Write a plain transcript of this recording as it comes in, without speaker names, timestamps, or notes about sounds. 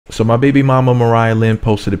So my baby mama Mariah Lynn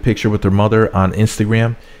posted a picture with her mother on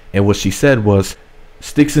Instagram, and what she said was,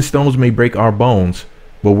 "Sticks and stones may break our bones,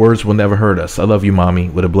 but words will never hurt us. I love you, mommy,"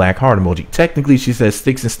 with a black heart emoji. Technically, she says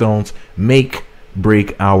sticks and stones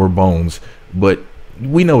break our bones, but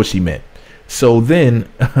we know what she meant. So then,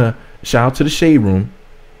 shout out to the Shade Room,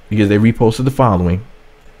 because they reposted the following.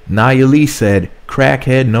 Nia Lee said,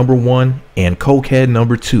 "Crackhead number 1 and cokehead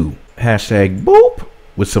number 2. Hashtag boop,"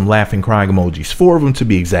 with some laughing crying emojis. 4 of them to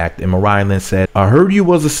be exact. And Mariah Lynn said, "I heard you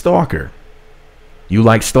was a stalker. You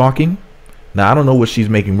like stalking?" Now, I don't know what she's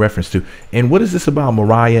making reference to. And what is this about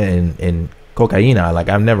Mariah and cocaina? Like,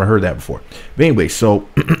 I've never heard that before. But anyway, so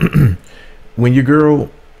when your girl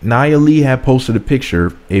Nia Lee had posted a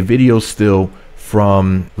picture, a video still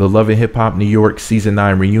from the Love and Hip Hop New York Season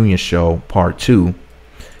 9 reunion show, Part 2.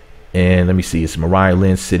 And let me see, it's Mariah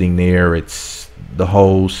Lynn sitting there. It's the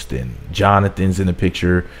host and Jonathan's in the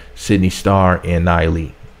picture, Sydney Starr and Nia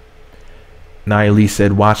Lee. Nia Lee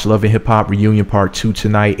said, "Watch Love and Hip Hop Reunion Part 2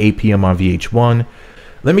 tonight, 8 p.m. on VH1.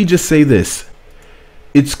 Let me just say this.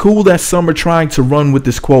 It's cool that some are trying to run with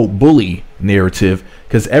this, quote, bully narrative,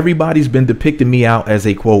 because everybody's been depicting me out as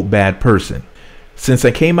a, quote, bad person. Since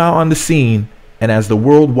I came out on the scene, and as the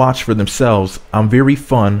world watched for themselves, I'm very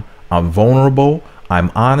fun, I'm vulnerable,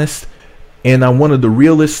 I'm honest, and I'm one of the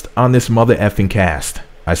realest on this mother effing cast.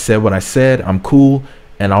 I said what I said, I'm cool,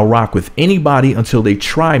 and I'll rock with anybody until they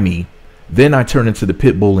try me. Then I turn into the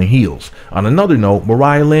pit bull in heels." On another note,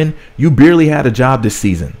 Mariah Lynn, you barely had a job this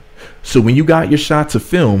season. So when you got your shot to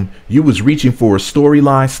film, you was reaching for a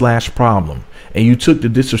storyline / problem, and you took the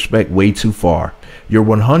disrespect way too far. You're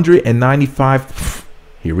 195,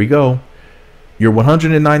 here we go. You're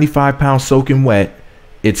 195 pounds soaking wet.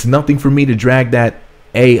 It's nothing for me to drag that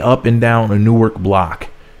A up and down a Newark block.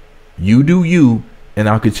 You do you, and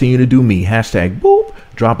I'll continue to do me. Hashtag boop.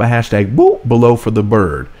 Drop a hashtag boop below for the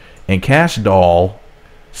bird. And Kash Doll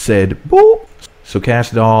said boop. So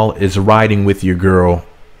Kash Doll is riding with your girl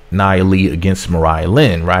Nia Lee against Mariah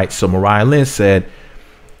Lynn, right? So Mariah Lynn said,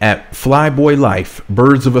 "At Flyboy Life,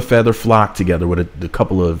 birds of a feather flock together," with a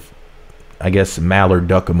couple of, I guess, mallard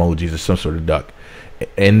duck emojis or some sort of duck.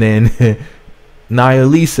 And then Nia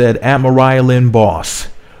Lee said, "At Mariah Lynn boss,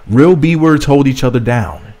 real B words hold each other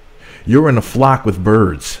down. You're in a flock with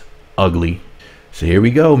birds, ugly." So here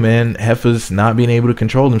we go, man. Heifers not being able to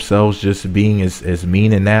control themselves, just being as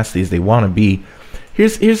mean and nasty as they want to be.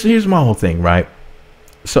 Here's my whole thing, right?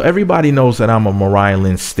 So everybody knows that I'm a Mariah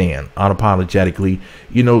Lynn stan, unapologetically.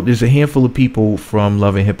 You know, there's a handful of people from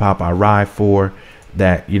Love and Hip Hop I ride for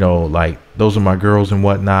that, you know, like, those are my girls and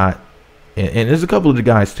whatnot. And there's a couple of the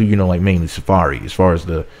guys too, you know, like mainly Safari, as far as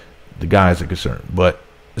the guys are concerned. But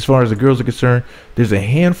as far as the girls are concerned, there's a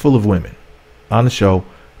handful of women on the show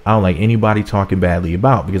I don't like anybody talking badly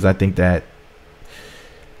about, because I think they're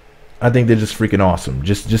just freaking awesome.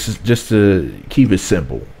 Just to keep it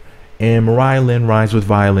simple. And Mariah Lynn Rides with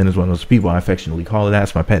Violin is one of those people. I affectionately call her that.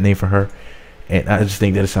 That's my pet name for her. And I just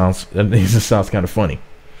think that it just sounds kind of funny.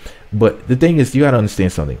 But the thing is, you got to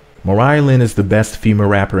understand something. Mariah Lynn is the best female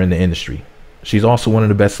rapper in the industry. She's also one of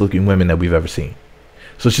the best looking women that we've ever seen.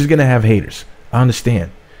 So she's going to have haters. I understand.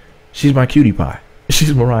 She's my cutie pie.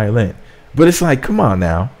 She's Mariah Lynn. But it's like, come on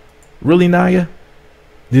now. Really, Nia?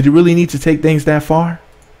 Did you really need to take things that far?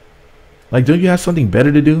 Like, don't you have something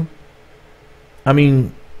better to do? I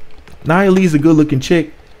mean, Nia Lee's a good looking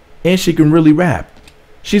chick, and she can really rap.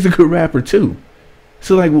 She's a good rapper too.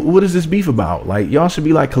 So like, what is this beef about? Like, y'all should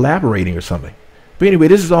be like collaborating or something. But anyway,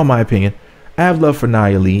 this is all my opinion. I have love for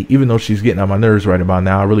Nia Lee, even though she's getting on my nerves right about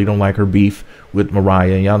now. I really don't like her beef with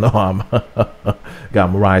Mariah. And y'all know I'm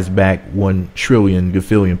got Mariah's back 1 trillion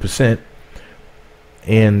gazillion %.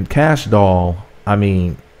 And Kash Doll, I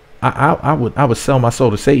mean, I would sell my soul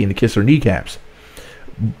to Satan to kiss her kneecaps.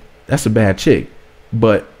 That's a bad chick.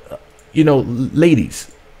 But you know,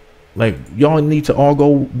 ladies, like, y'all need to all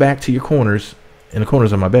go back to your corners, in the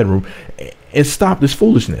corners of my bedroom, and stop this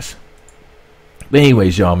foolishness. But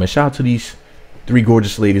anyways, y'all, man, shout out to these 3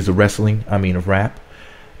 gorgeous ladies of wrestling, of rap.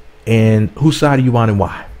 And whose side are you on and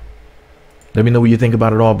why? Let me know what you think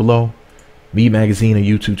about it all below. Meat Magazine on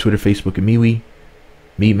YouTube, Twitter, Facebook, and MeWe.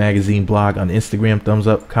 Meat Magazine blog on Instagram. Thumbs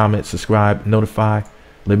up, comment, subscribe, notify.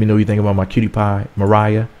 Let me know what you think about my cutie pie,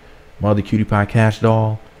 Mariah, my other cutie pie, Kash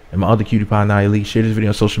Doll, and my other cutie pie, Nia Lee. Share this video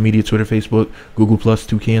on social media, Twitter, Facebook, Google+,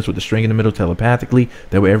 2 cans with the string in the middle telepathically.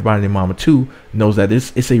 That way everybody and their mama too knows that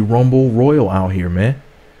it's a rumble royal out here, man.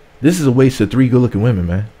 This is a waste of 3 good-looking women,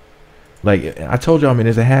 man. Like, I told y'all, man,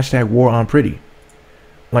 there's a hashtag war on pretty.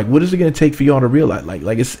 Like, what is it going to take for y'all to realize?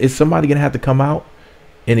 Like is somebody going to have to come out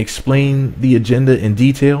and explain the agenda in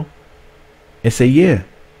detail and say, yeah,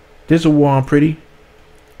 there's a war on pretty?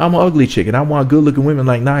 I'm an ugly chick, and I want good looking women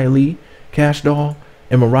like Nia Lee, Kash Doll,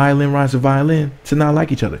 and Mariah Lynn Rise of Violin to not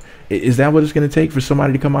like each other. Is that what it's going to take for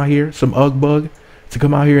somebody to come out here, some Ugg bug, to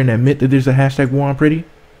come out here and admit that there's a hashtag war on pretty?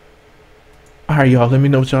 All right, y'all, let me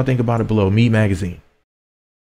know what y'all think about it below. Meat Magazine.